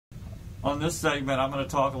On this segment, I'm going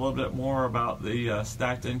to talk a little bit more about the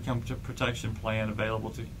stacked income protection plan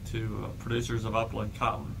available to producers of upland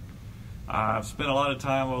cotton. I've spent a lot of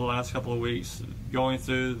time over the last couple of weeks going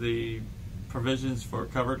through the provisions for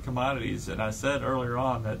covered commodities, and I said earlier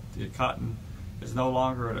on that the cotton is no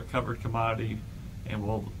longer a covered commodity and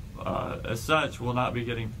will, as such, will not be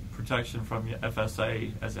getting protection from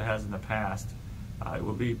FSA as it has in the past. It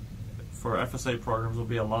will be, for FSA programs, will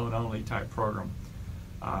be a loan-only type program.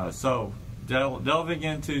 So delving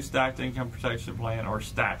into stacked income protection plan, or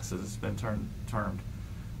STAX as it's been termed,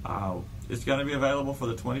 it's going to be available for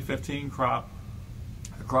the 2015 crop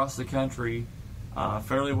across the country,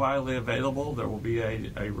 fairly widely available. There will be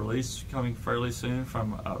a release coming fairly soon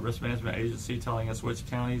from a risk management agency telling us which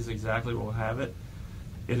counties exactly will have it.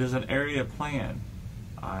 It is an area plan.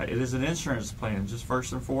 It is an insurance plan, just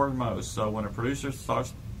first and foremost. So when a producer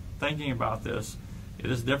starts thinking about this, it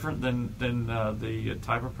is different than the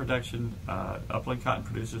type of protection upland cotton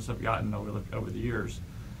producers have gotten over the years.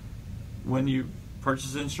 When you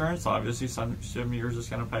purchase insurance, obviously some years it's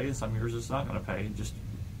going to pay and some years it's not going to pay. Just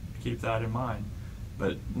keep that in mind.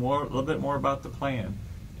 But a little bit more about the plan.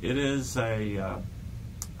 It is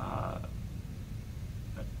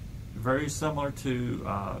very similar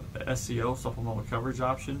to SCO, supplemental coverage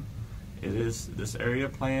option. It is this area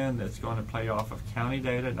plan that's going to play off of county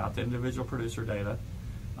data, not the individual producer data.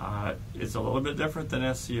 It's a little bit different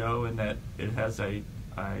than SCO in that it has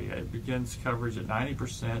it begins coverage at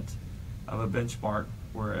 90% of a benchmark,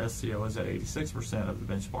 where SCO is at 86% of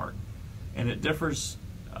the benchmark. And it differs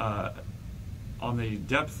on the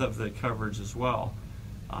depth of the coverage as well,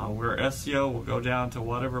 where SCO will go down to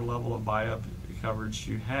whatever level of buy-up coverage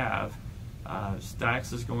you have.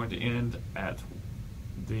 STAX is going to end at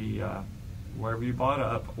the wherever you bought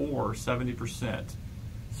up, or 70%.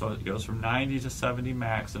 So it goes from 90 to 70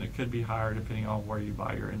 max, and it could be higher depending on where you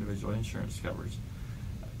buy your individual insurance coverage.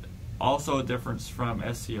 Also a difference from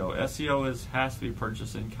SCO. SCO has to be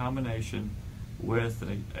purchased in combination with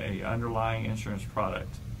a underlying insurance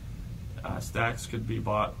product. STAX could be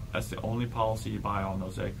bought, that's the only policy you buy on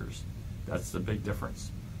those acres. That's the big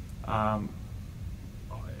difference.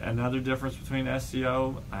 Another difference between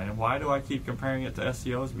SCO, and why do I keep comparing it to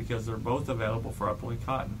SCO, is because they're both available for upland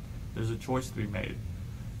cotton. There's a choice to be made.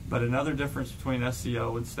 But another difference between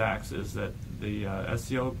SCO and STAX is that the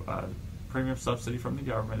SCO premium subsidy from the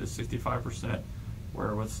government is 65%,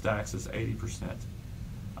 where with STAX is 80%.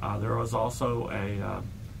 There was also a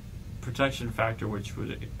protection factor which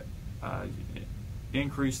would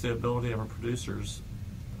increase the ability of our producers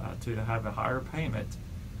to have a higher payment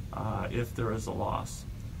if there is a loss.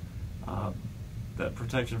 That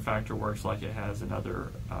protection factor works like it has in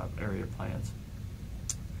other area plans.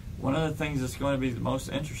 One of the things that's going to be the most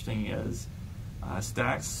interesting is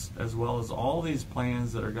STAX, as well as all these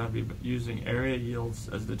plans that are going to be using area yields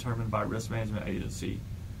as determined by risk management agency.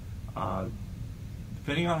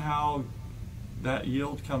 Depending on how that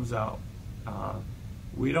yield comes out,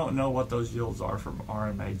 we don't know what those yields are from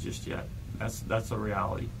RMA just yet. That's a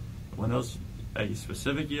reality. When a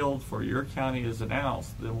specific yield for your county is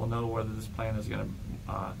announced, then we'll know whether this plan is going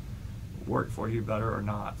to work for you better or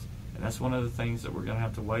not. And that's one of the things that we're going to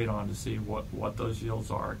have to wait on to see what those yields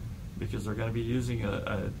are, because they're going to be using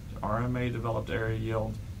a RMA developed area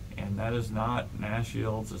yield, and that is not NASH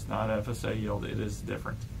yields, it's not FSA yield, it is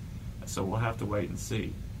different. So we'll have to wait and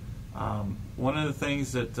see. One of the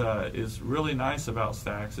things that is really nice about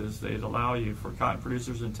STAX is they allow you, for cotton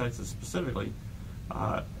producers in Texas specifically,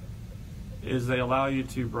 is they allow you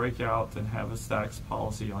to break out and have a STAX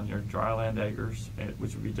policy on your dryland acres,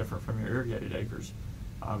 which would be different from your irrigated acres.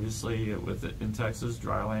 Obviously, in Texas,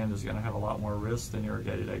 dryland is going to have a lot more risk than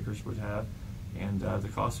irrigated acres would have, and the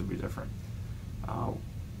cost would be different.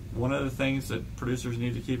 One of the things that producers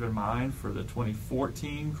need to keep in mind for the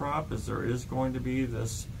 2014 crop is there is going to be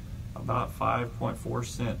this about 5.4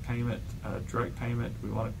 cent payment, direct payment.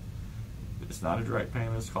 It's not a direct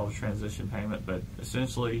payment, it's called a transition payment, but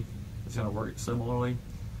essentially it's going to work similarly.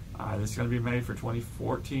 It's going to be made for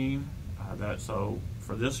 2014. So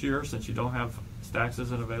for this year, since you don't have STAX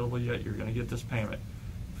isn't available yet, you're going to get this payment.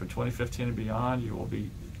 For 2015 and beyond, you will be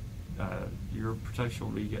your protection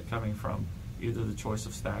will be coming from either the choice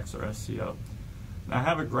of STAX or SCO. Now I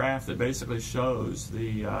have a graph that basically shows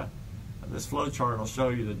this flow chart will show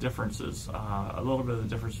you the differences, a little bit of the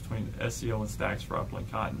difference between SCO and STAX for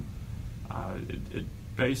upland cotton. It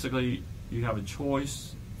basically, you have a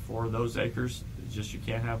choice for those acres, it's just you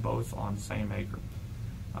can't have both on the same acre.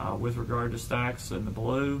 With regard to STAX in the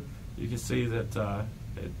blue, you can see that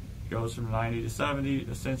it goes from 90 to 70,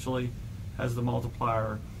 essentially has the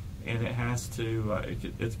multiplier, and it has to,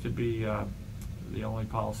 it could be the only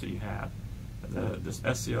policy you have. This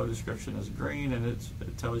SCO description is green, and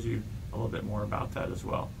it tells you a little bit more about that as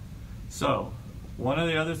well. So one of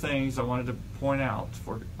the other things I wanted to point out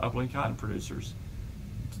for upland cotton producers,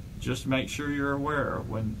 just make sure you're aware,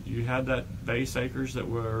 when you had that base acres that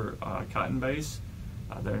were cotton base,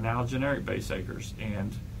 they're now generic base acres,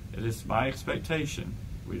 and it is my expectation,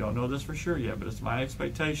 we don't know this for sure yet, but it's my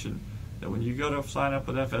expectation that when you go to sign up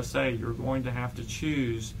with FSA, you're going to have to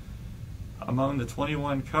choose among the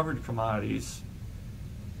 21 covered commodities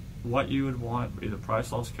what you would want, either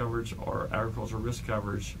price loss coverage or agricultural risk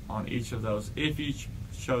coverage on each of those if you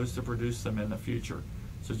chose to produce them in the future.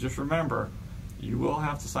 So just remember, you will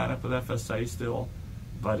have to sign up with FSA still,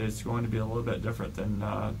 but it's going to be a little bit different than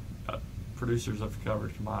producers of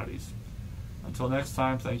covered commodities. Until next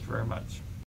time, thank you very much.